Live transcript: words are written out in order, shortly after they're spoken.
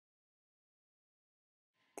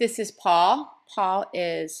This is Paul. Paul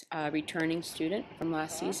is a returning student from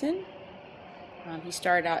last season. He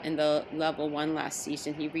started out in the level 1 last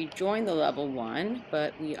season. He rejoined the level 1,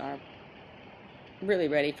 but we are really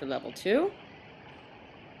ready for level 2.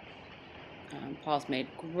 Paul's made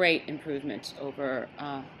great improvements over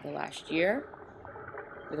the last year,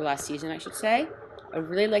 or the last season I should say. I'd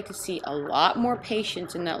really like to see a lot more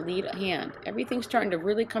patience in that lead hand. Everything's starting to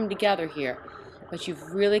really come together here, but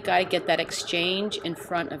you've really got to get that exchange in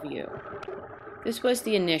front of you. This was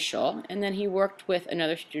the initial, and then he worked with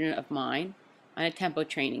another student of mine on a tempo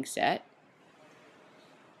training set.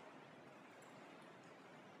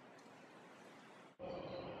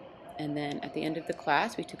 And then at the end of the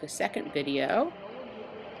class, we took a second video.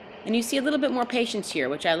 And you see a little bit more patience here,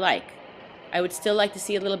 which I like. I would still like to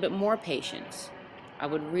see a little bit more patience. I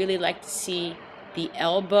would really like to see the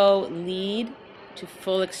elbow lead to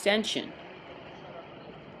full extension.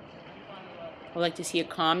 I'd like to see a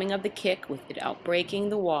calming of the kick without breaking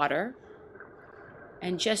the water.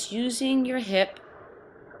 And just using your hip,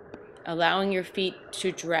 allowing your feet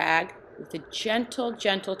to drag with a gentle,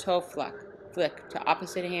 gentle toe flick to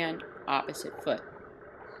opposite hand, opposite foot.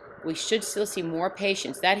 We should still see more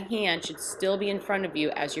patience. That hand should still be in front of you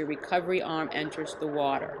as your recovery arm enters the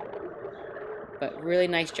water. But really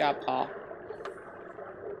nice job, Paul.